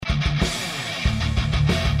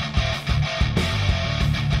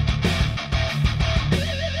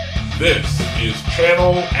This is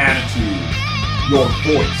Channel Attitude. Your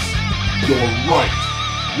voice, your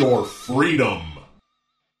right, your freedom.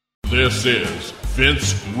 This is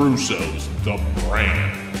Vince Russo's The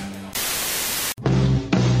Brand.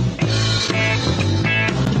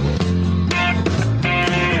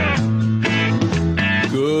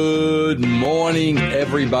 Good morning,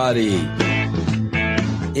 everybody.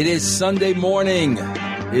 It is Sunday morning.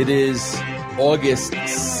 It is August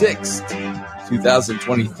 6th,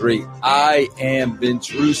 2023. I am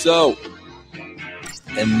Vince Russo,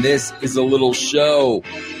 and this is a little show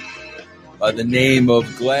by the name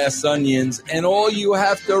of Glass Onions, and all you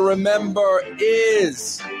have to remember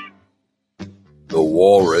is the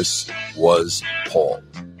walrus was Paul.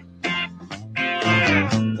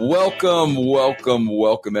 Welcome,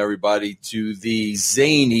 everybody, to the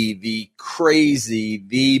zany, the crazy,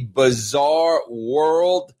 the bizarre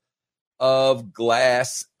world of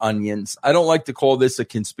Glass Onions. I don't like to call this a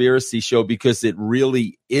conspiracy show because it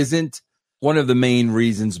really isn't. One of the main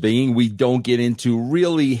reasons being we don't get into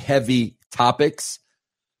really heavy topics.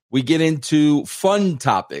 We get into fun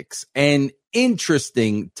topics and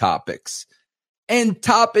interesting topics and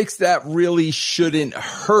topics that really shouldn't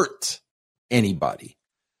hurt anybody.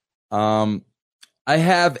 I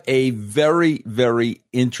have a very, very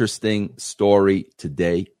interesting story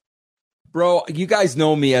today. Bro, you guys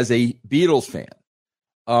know me as a Beatles fan.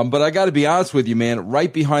 But I got to be honest with you, man,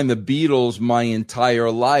 right behind the Beatles my entire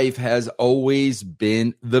life has always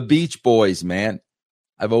been the Beach Boys, man.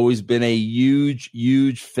 I've always been a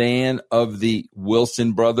huge fan of the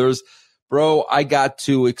Wilson brothers. Bro, I got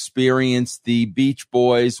to experience the Beach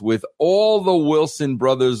Boys with all the Wilson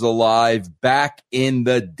brothers alive back in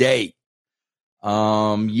the day.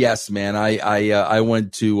 Yes, man, I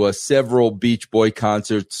went to several Beach Boy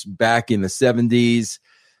concerts back in the 70s.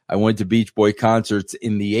 I went to Beach Boy concerts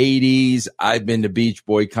in the 80s. I've been to Beach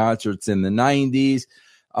Boy concerts in the 90s.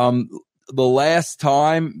 The last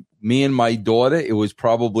time me and my daughter, it was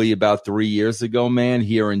probably about 3 years ago, man,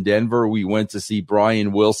 here in Denver, we went to see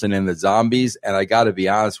Brian Wilson and the Zombies. And I got to be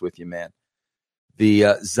honest with you, man,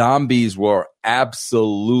 the Zombies were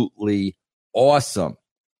absolutely awesome.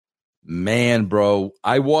 Man, bro,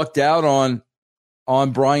 I walked out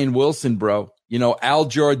on Brian Wilson, bro. You know, Al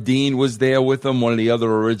Jardine was there with him, one of the other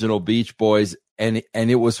original Beach Boys, and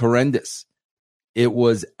it was horrendous. It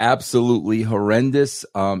was absolutely horrendous.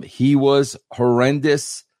 He was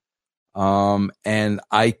horrendous. And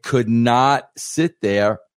I could not sit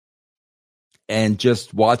there and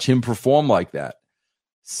just watch him perform like that.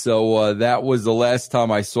 So that was the last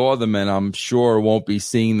time I saw them, and I'm sure won't be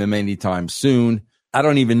seeing them anytime soon. I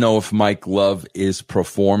don't even know if Mike Love is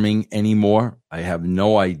performing anymore. I have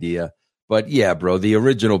no idea. But yeah, bro, the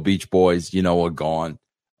original Beach Boys, you know, are gone.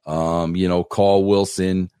 Carl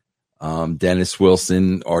Wilson, Dennis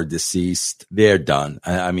Wilson are deceased. They're done.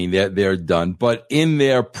 I mean, they're done. But in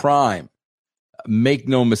their prime, make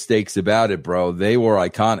no mistakes about it, bro, they were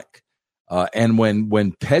iconic. And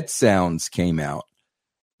when Pet Sounds came out,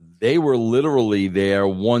 they were literally there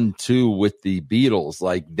 1-2 with the Beatles.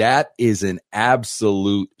 Like, that is an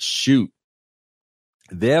absolute shoot.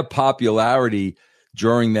 Their popularity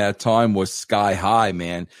during that time was sky high,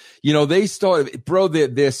 man. You know, they started, bro,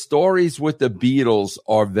 their stories with the Beatles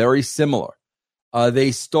are very similar.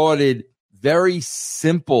 They started very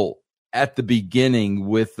simple at the beginning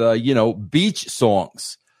with, beach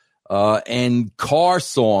songs and car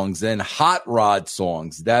songs and hot rod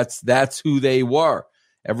songs. That's who they were.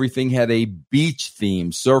 Everything had a beach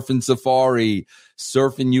theme, Surfing Safari,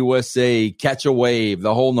 Surfing USA, Catch a Wave,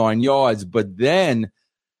 the whole 9 yards. But then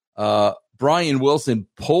Brian Wilson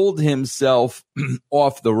pulled himself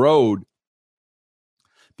off the road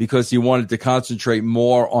because he wanted to concentrate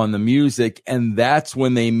more on the music, and that's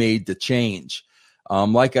when they made the change.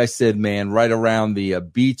 Like I said, man, right around the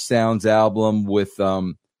Beach Sounds album with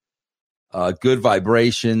Good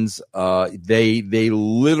Vibrations, they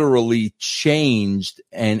literally changed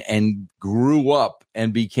and grew up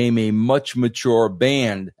and became a much mature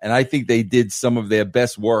band. And I think they did some of their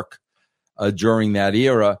best work during that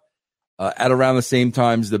era. At around the same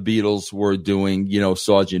times the Beatles were doing,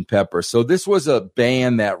 Sgt. Pepper. So this was a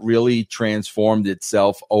band that really transformed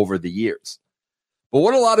itself over the years. But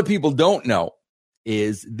what a lot of people don't know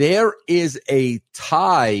is there is a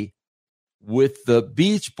tie with the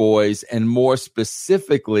Beach Boys, and more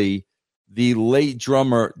specifically, the late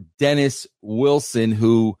drummer Dennis Wilson,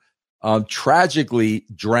 who tragically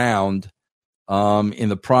drowned in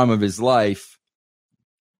the prime of his life.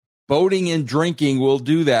 Boating and drinking will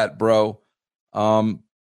do that, bro. But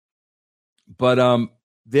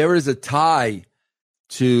there is a tie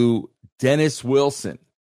to Dennis Wilson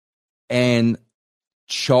and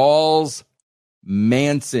Charles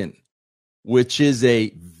Manson, which is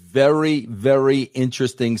a very, very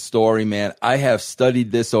interesting story, man. I have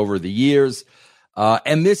studied this over the years,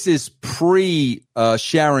 and this is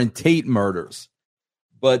pre-Sharon Tate murders.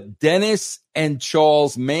 But Dennis and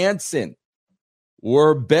Charles Manson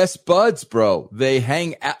were best buds, bro. They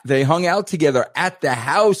hung out together at the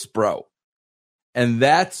house, bro. And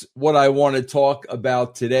that's what I want to talk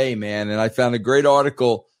about today, man. And I found a great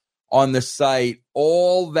article on the site,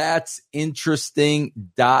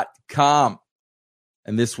 allthat'sinteresting.com.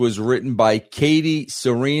 And this was written by Katie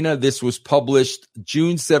Serena. This was published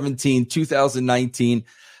June 17, 2019,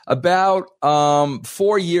 about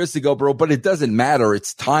 4 years ago, bro. But it doesn't matter.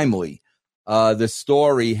 It's timely. The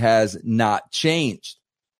story has not changed.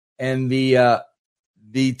 And the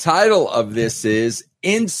title of this is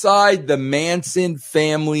Inside the Manson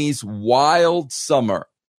Family's Wild Summer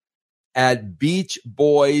at Beach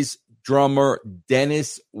Boys drummer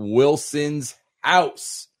Dennis Wilson's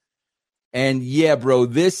house. And yeah, bro,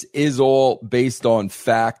 this is all based on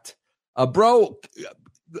fact. Bro,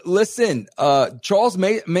 listen, Charles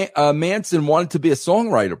Manson wanted to be a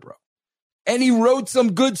songwriter, bro. And he wrote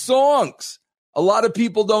some good songs. A lot of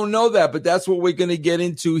people don't know that, but that's what we're going to get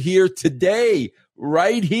into here today,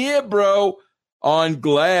 right here, bro, on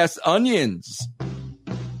Glass Onions.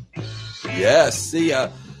 Yes, see,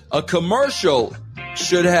 a commercial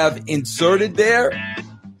should have inserted there,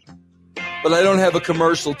 but I don't have a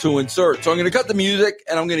commercial to insert. So I'm going to cut the music,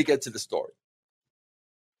 and I'm going to get to the story.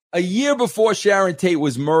 A year before Sharon Tate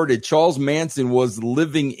was murdered, Charles Manson was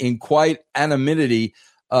living in quiet anonymity,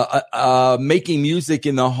 making music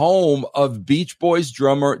in the home of Beach Boys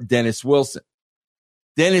drummer Dennis Wilson.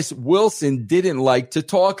 Dennis Wilson didn't like to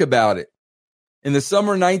talk about it. In the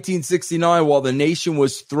summer of 1969, while the nation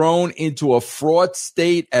was thrown into a fraught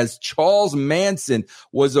state as Charles Manson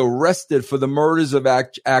was arrested for the murders of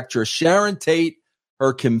actress Sharon Tate,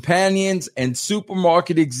 her companions, and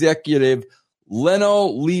supermarket executive Leno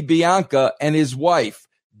LeBianca and his wife,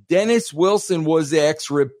 Dennis Wilson was asked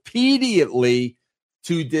repeatedly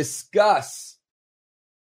to discuss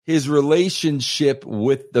his relationship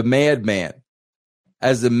with the Madman.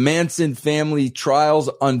 As the Manson family trials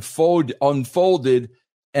unfolded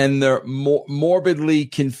and their morbidly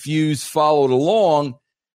confused followed along,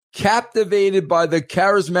 captivated by the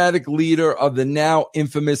charismatic leader of the now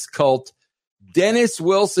infamous cult, Dennis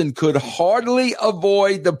Wilson could hardly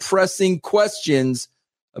avoid the pressing questions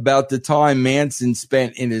about the time Manson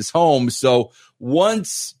spent in his home. So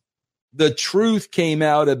once the truth came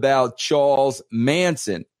out about Charles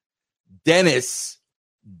Manson, Dennis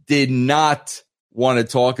did not want to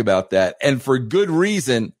talk about that. And for good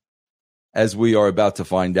reason, as we are about to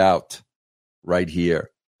find out right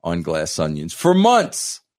here on Glass Onions. For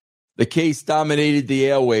months, the case dominated the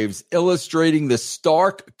airwaves, illustrating the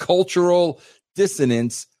stark cultural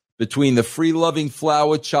dissonance between the free-loving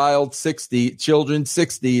flower children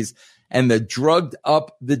 60s and the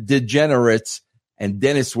drugged-up the degenerates, and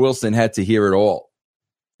Dennis Wilson had to hear it all.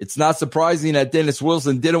 It's not surprising that Dennis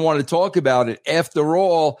Wilson didn't want to talk about it. After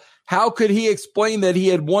all, how could he explain that he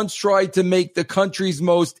had once tried to make the country's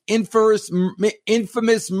most infamous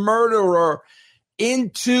murderer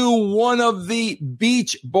into one of the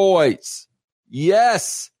Beach Boys?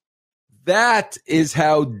 Yes, that is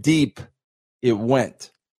how deep it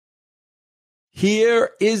went.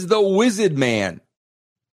 Here is the Wizard Man.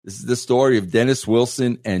 This is the story of Dennis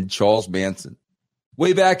Wilson and Charles Manson.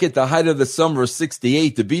 Way back at the height of the summer of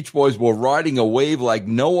 68, the Beach Boys were riding a wave like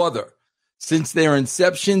no other. Since their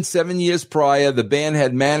inception 7 years prior, the band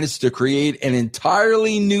had managed to create an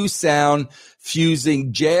entirely new sound,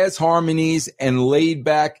 fusing jazz harmonies and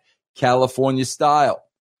laid-back California style.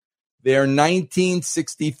 Their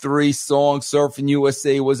 1963 song, Surfin'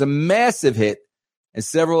 USA, was a massive hit, and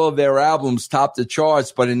several of their albums topped the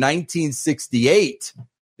charts. But in 1968,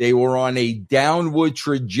 they were on a downward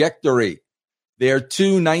trajectory. Their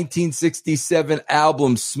two 1967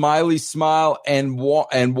 albums, Smiley Smile and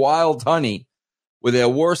Wild Honey, were their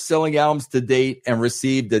worst-selling albums to date and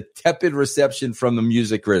received a tepid reception from the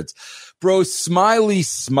music critics. Bro, Smiley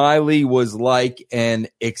Smiley was like an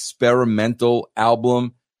experimental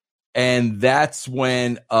album, and that's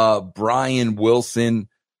when Brian Wilson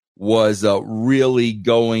was really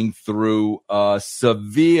going through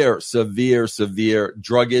severe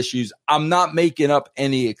drug issues. I'm not making up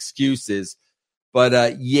any excuses.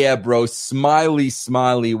 But yeah, bro, Smiley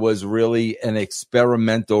Smiley was really an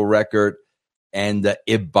experimental record, and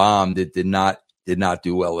it bombed. It did not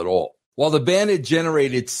do well at all. While the band had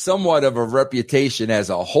generated somewhat of a reputation as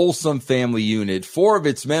a wholesome family unit, 4 of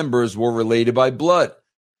its members were related by blood.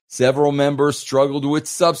 Several members struggled with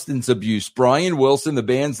substance abuse. Brian Wilson, the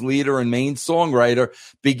band's leader and main songwriter,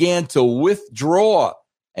 began to withdraw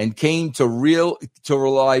and came to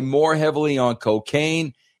rely more heavily on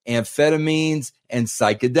cocaine, amphetamines, and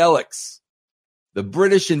psychedelics. The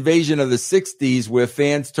British invasion of the 60s, where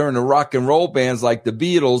fans turned to rock and roll bands like the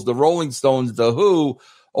Beatles, the Rolling Stones, the Who,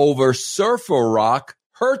 over surfer rock,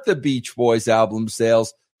 hurt the Beach Boys album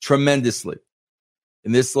sales tremendously.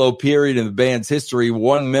 In this slow period in the band's history,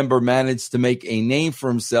 one member managed to make a name for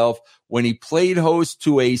himself when he played host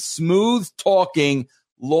to a smooth-talking,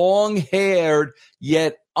 long-haired,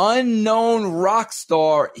 yet unknown rock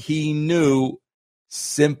star he knew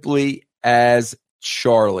simply as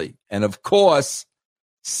Charlie. And of course,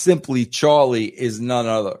 simply Charlie is none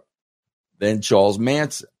other than Charles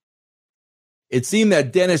Manson. It seemed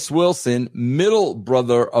that Dennis Wilson, middle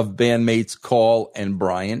brother of bandmates Carl and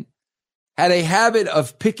Brian, had a habit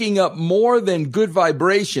of picking up more than good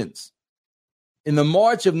vibrations. In the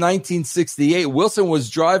March of 1968, Wilson was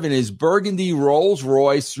driving his burgundy Rolls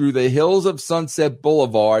Royce through the hills of Sunset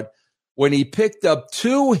Boulevard when he picked up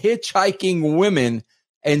two hitchhiking women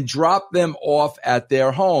and dropped them off at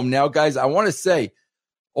their home. Now, guys, I want to say,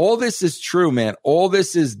 all this is true, man. All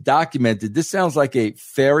this is documented. This sounds like a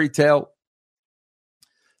fairy tale.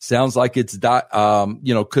 Sounds like it's,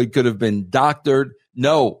 could have been doctored.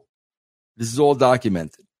 No, this is all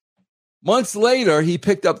documented. Months later, he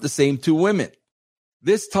picked up the same two women.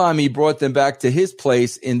 This time, he brought them back to his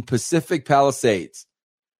place in Pacific Palisades.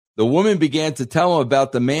 The woman began to tell him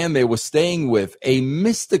about the man they were staying with, a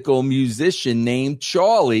mystical musician named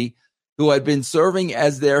Charlie, who had been serving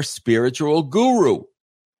as their spiritual guru.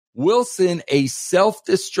 Wilson, a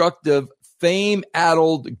self-destructive,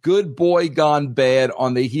 fame-addled good boy gone bad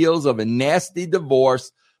on the heels of a nasty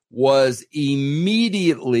divorce, was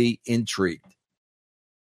immediately intrigued.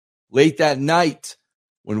 Late that night,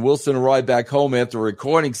 when Wilson arrived back home after a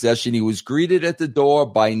recording session, he was greeted at the door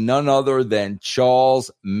by none other than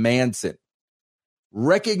Charles Manson.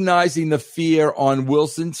 Recognizing the fear on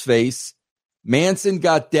Wilson's face, Manson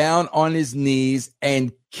got down on his knees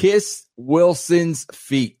and kissed Wilson's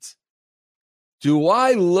feet. "Do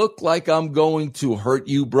I look like I'm going to hurt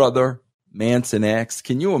you, brother?" Manson asked.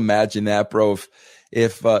 Can you imagine that, bro?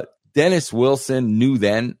 If Dennis Wilson knew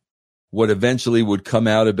then what eventually would come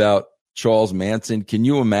out about Charles Manson, can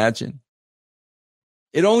you imagine?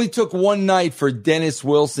 It only took one night for Dennis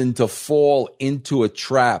Wilson to fall into a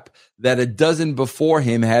trap that a dozen before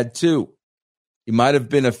him had too. He might have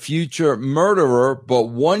been a future murderer, but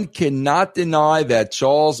one cannot deny that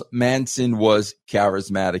Charles Manson was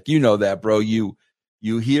charismatic. You know that, bro. You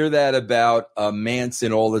hear that about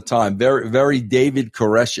Manson all the time. Very, very David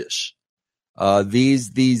Koresh-ish.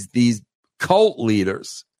 These cult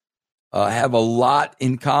leaders have a lot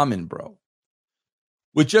in common, bro.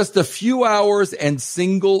 With just a few hours and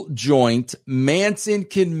single joint, Manson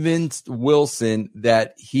convinced Wilson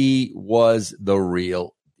that he was the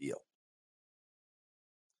real deal.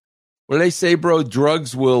 What do they say, bro?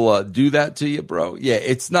 Drugs will do that to you, bro. Yeah,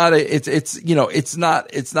 it's not a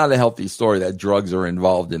healthy story that drugs are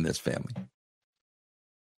involved in this family.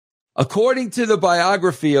 According to the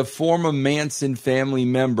biography of former Manson family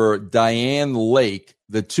member Diane Lake,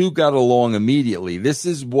 the two got along immediately. This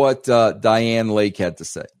is what Diane Lake had to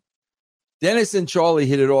say. Dennis and Charlie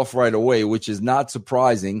hit it off right away, which is not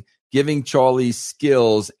surprising, given Charlie's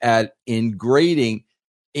skills at ingratiating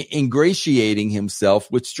himself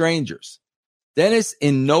with strangers. Dennis,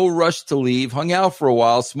 in no rush to leave, hung out for a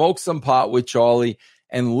while, smoked some pot with Charlie,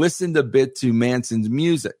 and listened a bit to Manson's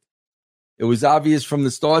music. It was obvious from the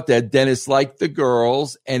start that Dennis liked the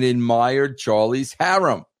girls and admired Charlie's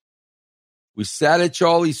harem. We sat at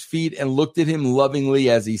Charlie's feet and looked at him lovingly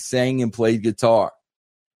as he sang and played guitar.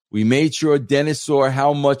 We made sure Dennis saw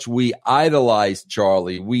how much we idolized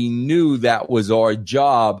Charlie. We knew that was our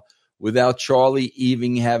job without Charlie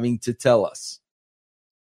even having to tell us.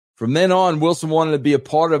 From then on, Wilson wanted to be a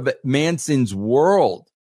part of Manson's world.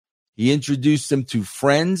 He introduced him to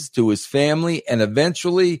friends, to his family, and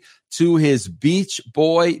eventually to his Beach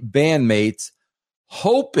Boy bandmates,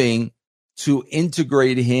 hoping to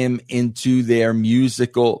integrate him into their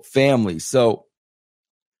musical family. So,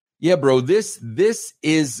 yeah, bro, this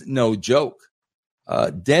is no joke.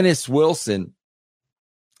 Dennis Wilson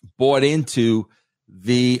bought into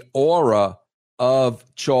the aura of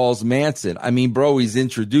Charles Manson. I mean, bro, he's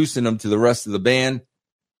introducing him to the rest of the band,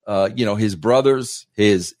 his brothers,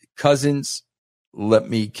 his cousins. Let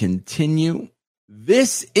me continue.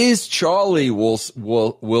 "This is Charlie,"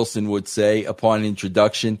 Wilson would say upon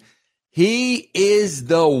introduction. "He is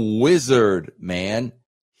the wizard, man.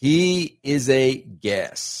 He is a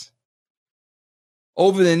gas."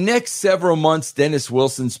 Over the next several months, Dennis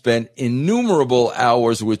Wilson spent innumerable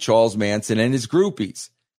hours with Charles Manson and his groupies,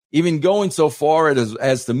 even going so far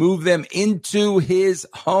as to move them into his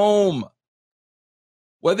home.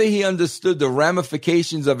 Whether he understood the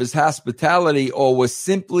ramifications of his hospitality or was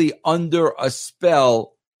simply under a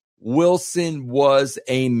spell, Wilson was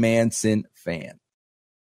a Manson fan.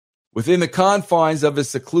 Within the confines of his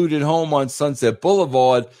secluded home on Sunset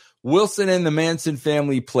Boulevard, Wilson and the Manson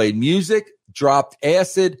family played music, dropped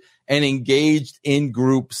acid, and engaged in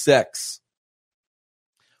group sex.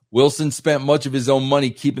 Wilson spent much of his own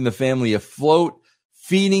money keeping the family afloat,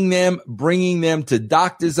 feeding them, bringing them to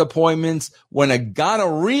doctor's appointments when a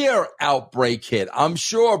gonorrhea outbreak hit. I'm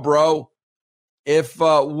sure, bro, if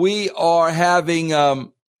we are having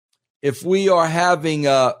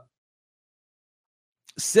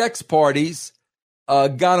sex parties,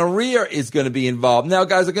 gonorrhea is going to be involved. Now,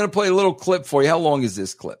 guys, I'm going to play a little clip for you. How long is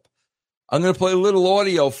this clip? I'm going to play a little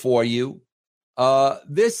audio for you.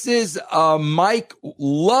 This is Mike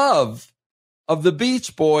Love of the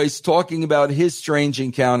Beach Boys talking about his strange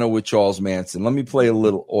encounter with Charles Manson. Let me play a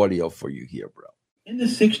little audio for you here, bro. In the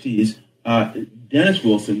 60s, Dennis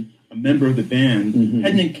Wilson, a member of the band,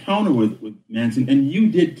 had an encounter with Manson, and you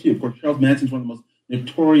did too. Of course, Charles Manson's one of the most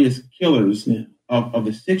notorious killers of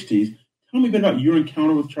the 60s. Tell me a bit about your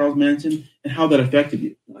encounter with Charles Manson and how that affected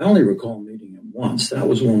you. I only recall meeting him once. That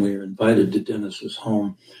was when we were invited to Dennis's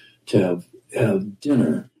home to have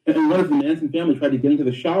dinner. And what if the Manson family tried to get into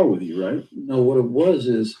the shower with you, right? No, what it was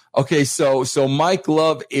is... Okay, so Mike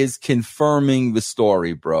Love is confirming the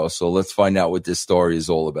story, bro. So let's find out what this story is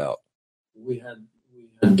all about. We had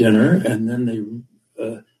dinner, and then they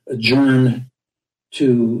adjourned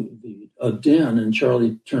to the den, and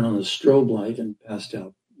Charlie turned on the strobe light and passed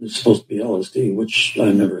out. It's supposed to be LSD, which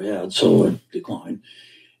I never had, so I declined.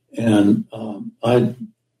 And I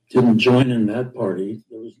didn't join in that party.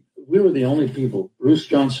 We were the only people. Bruce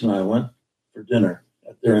Johnson and I went for dinner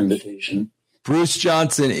at their invitation. Bruce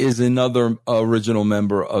Johnson is another original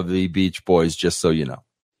member of the Beach Boys, just so you know.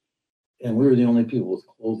 And we were the only people with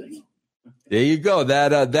clothing. There you go.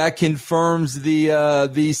 That confirms the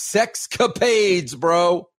sexcapades,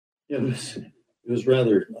 bro. Yeah, it was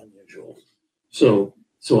rather unusual. So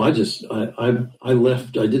I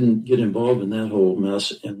left. I didn't get involved in that whole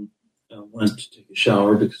mess and went to take a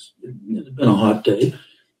shower because it had been a hot day.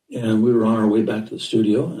 And we were on our way back to the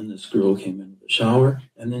studio, and this girl came into the shower.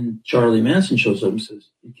 And then Charlie Manson shows up and says,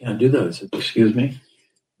 "You can't do that." I said, "Excuse me?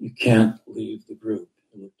 You can't leave the group."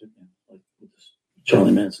 He looked at me like with this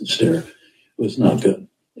Charlie Manson stare. It was not good.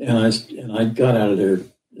 And I got out of there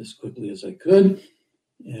as quickly as I could.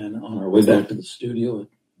 And on our way back to the studio at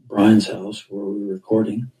Brian's house where we were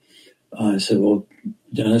recording, I said, "Well,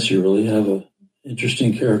 Dennis, you really have an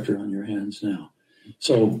interesting character on your hands now."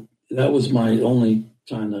 So that was my only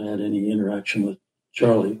time that I had any interaction with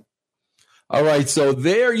Charlie. All right, so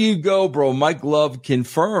there you go, bro. Mike Love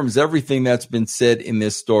confirms everything that's been said in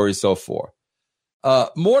this story so far.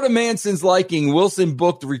 More to Manson's liking, Wilson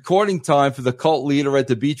booked recording time for the cult leader at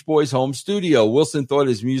the Beach Boys' home studio. Wilson thought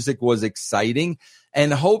his music was exciting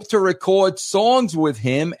and hoped to record songs with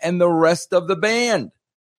him and the rest of the band.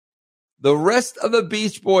 The rest of the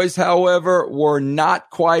Beach Boys, however, were not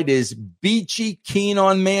quite as beachy keen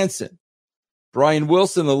on Manson. Brian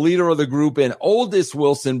Wilson, the leader of the group and oldest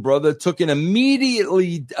Wilson brother, took an immediate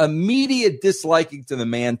disliking to the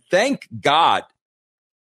man, thank God,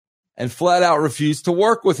 and flat out refused to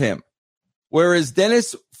work with him. Whereas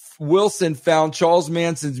Dennis Wilson found Charles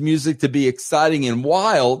Manson's music to be exciting and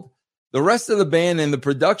wild, the rest of the band and the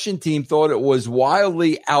production team thought it was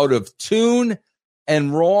wildly out of tune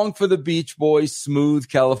and wrong for the Beach Boys' smooth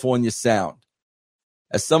California sound.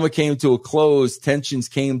 As summer came to a close, tensions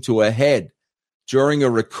came to a head. During a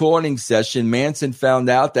recording session, Manson found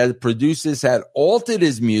out that producers had altered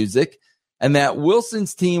his music and that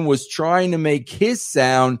Wilson's team was trying to make his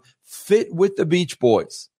sound fit with the Beach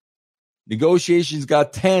Boys. Negotiations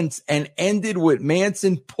got tense and ended with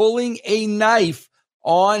Manson pulling a knife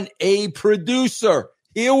on a producer.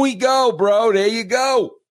 Here we go, bro. There you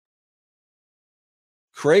go.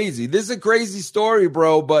 Crazy. This is a crazy story,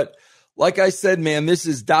 bro. But like I said, man, this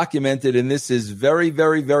is documented and this is very,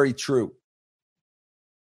 very, very true.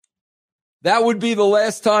 That would be the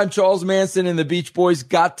last time Charles Manson and the Beach Boys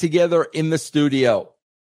got together in the studio.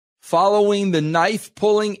 Following the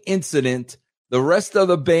knife-pulling incident, the rest of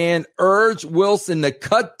the band urged Wilson to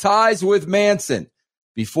cut ties with Manson.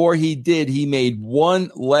 Before he did, he made one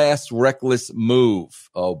last reckless move.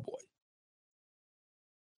 Oh, boy.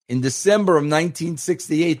 In December of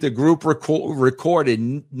 1968, the group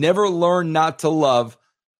recorded Never Learn Not to Love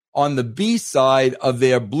on the B-side of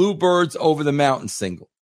their Bluebirds Over the Mountain single.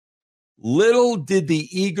 Little did the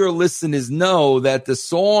eager listeners know that the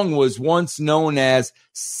song was once known as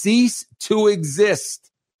Cease to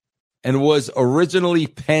Exist and was originally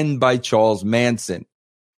penned by Charles Manson.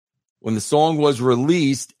 When the song was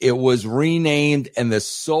released, it was renamed and the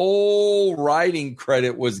sole writing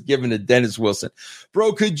credit was given to Dennis Wilson.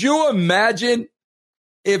 Bro, could you imagine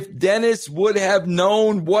if Dennis would have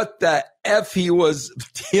known what the F he was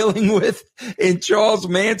dealing with in Charles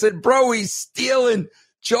Manson? Bro, he's stealing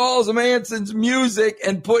Charles Manson's music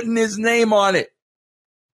and putting his name on it.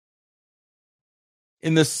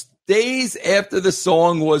 In the days after the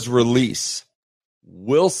song was released,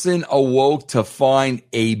 Wilson awoke to find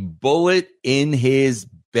a bullet in his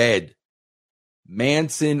bed.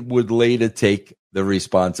 Manson would later take the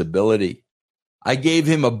responsibility. I gave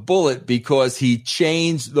him a bullet because he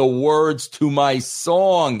changed the words to my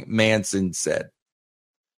song, Manson said.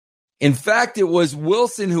 In fact, it was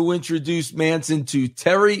Wilson who introduced Manson to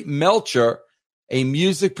Terry Melcher, a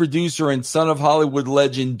music producer and son of Hollywood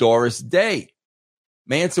legend Doris Day.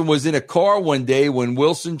 Manson was in a car one day when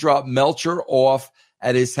Wilson dropped Melcher off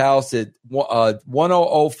at his house at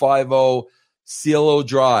 10050 Cielo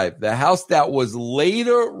Drive, the house that was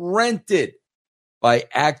later rented by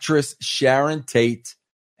actress Sharon Tate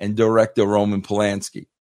and director Roman Polanski.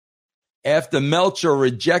 After Melcher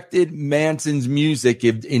rejected Manson's music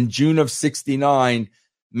in June of 1969,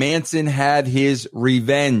 Manson had his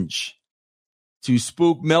revenge. To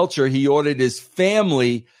spook Melcher, he ordered his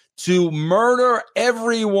family to murder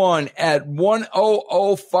everyone at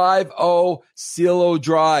 10050 Cielo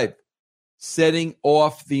Drive, setting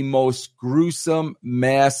off the most gruesome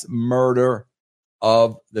mass murder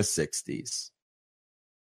of the 60s.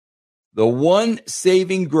 The one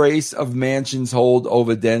saving grace of Manson's hold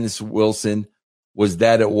over Dennis Wilson was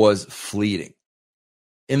that it was fleeting.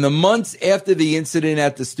 In the months after the incident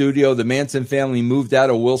at the studio, the Manson family moved out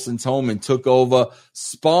of Wilson's home and took over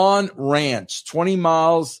Spahn Ranch, 20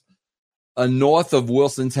 miles north of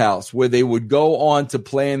Wilson's house, where they would go on to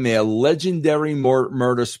plan their legendary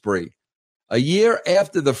murder spree. A year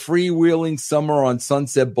after the freewheeling summer on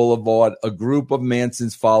Sunset Boulevard, a group of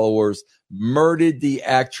Manson's followers murdered the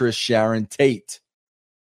actress Sharon Tate.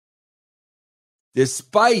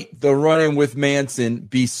 Despite the run-in with Manson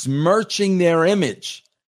besmirching their image,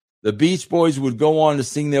 the Beach Boys would go on to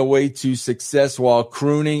sing their way to success while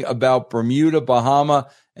crooning about Bermuda, Bahama,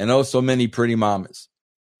 and oh so many pretty mamas.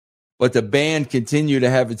 But the band continued to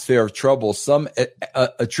have its fair of trouble. Some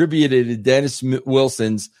attributed to Dennis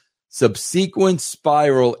Wilson's subsequent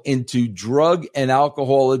spiral into drug and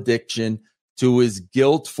alcohol addiction to his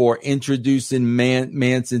guilt for introducing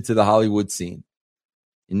Manson to the Hollywood scene.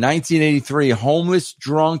 In 1983, homeless,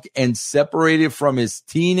 drunk, and separated from his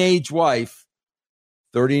teenage wife,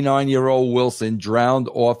 39-year-old Wilson drowned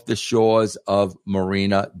off the shores of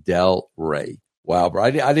Marina del Rey. Wow, bro.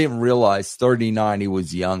 I didn't realize 39, he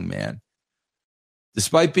was young, man.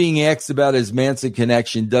 Despite being asked about his Manson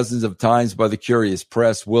connection dozens of times by the curious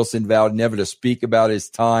press, Wilson vowed never to speak about his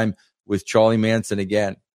time with Charlie Manson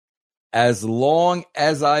again. As long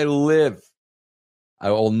as I live, I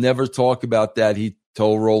will never talk about that, he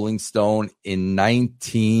told Rolling Stone in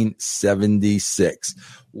 1976.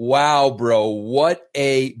 Wow, bro. What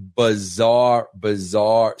a bizarre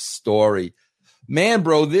story. Man,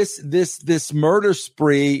 bro, this murder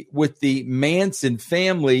spree with the Manson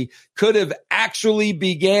family could have actually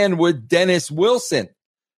began with Dennis Wilson.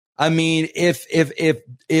 I mean, if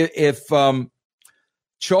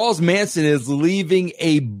Charles Manson is leaving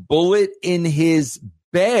a bullet in his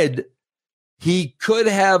bed, he could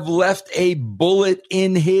have left a bullet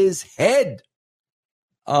in his head.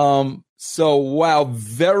 So, wow,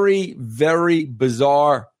 very, very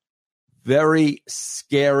bizarre, very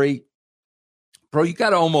scary. Bro, you got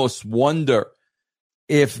to almost wonder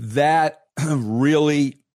if that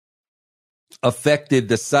really affected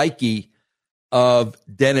the psyche of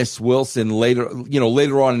Dennis Wilson later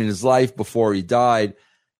on in his life before he died,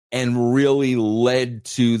 and really led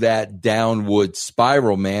to that downward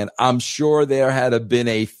spiral, man. I'm sure there had been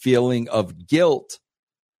a feeling of guilt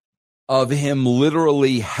of him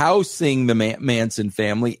literally housing the Manson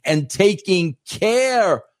family and taking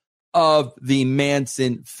care of the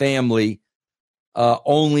Manson family,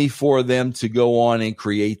 only for them to go on and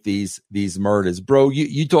create these murders. Bro,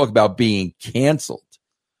 you talk about being canceled.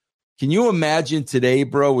 Can you imagine today,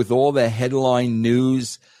 bro, with all the headline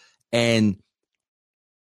news and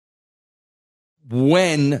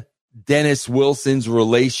when Dennis Wilson's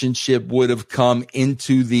relationship would have come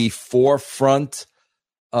into the forefront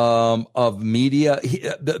of media?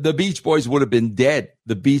 The Beach Boys would have been dead.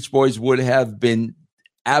 The Beach Boys would have been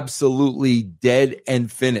absolutely dead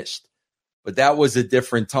and finished. But that was a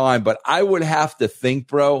different time. But I would have to think,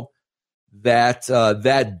 bro, that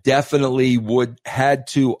that definitely had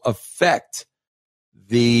to affect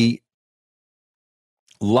the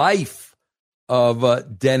life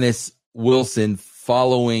of Dennis Wilson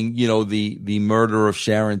following, the murder of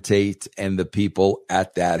Sharon Tate and the people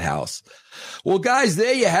at that house. Well, guys,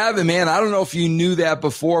 there you have it, man. I don't know if you knew that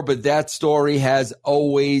before, but that story has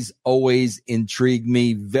always intrigued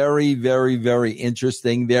me. Very, very, very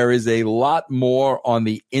interesting. There is a lot more on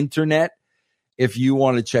the internet. If you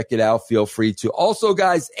want to check it out, feel free to. Also,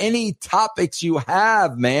 guys, any topics you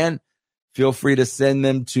have, man, feel free to send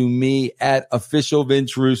them to me at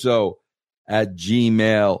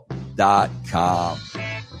officialvincerusso@gmail.com.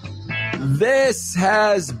 This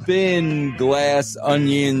has been Glass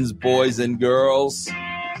Onions, boys and girls,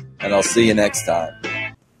 and I'll see you next time.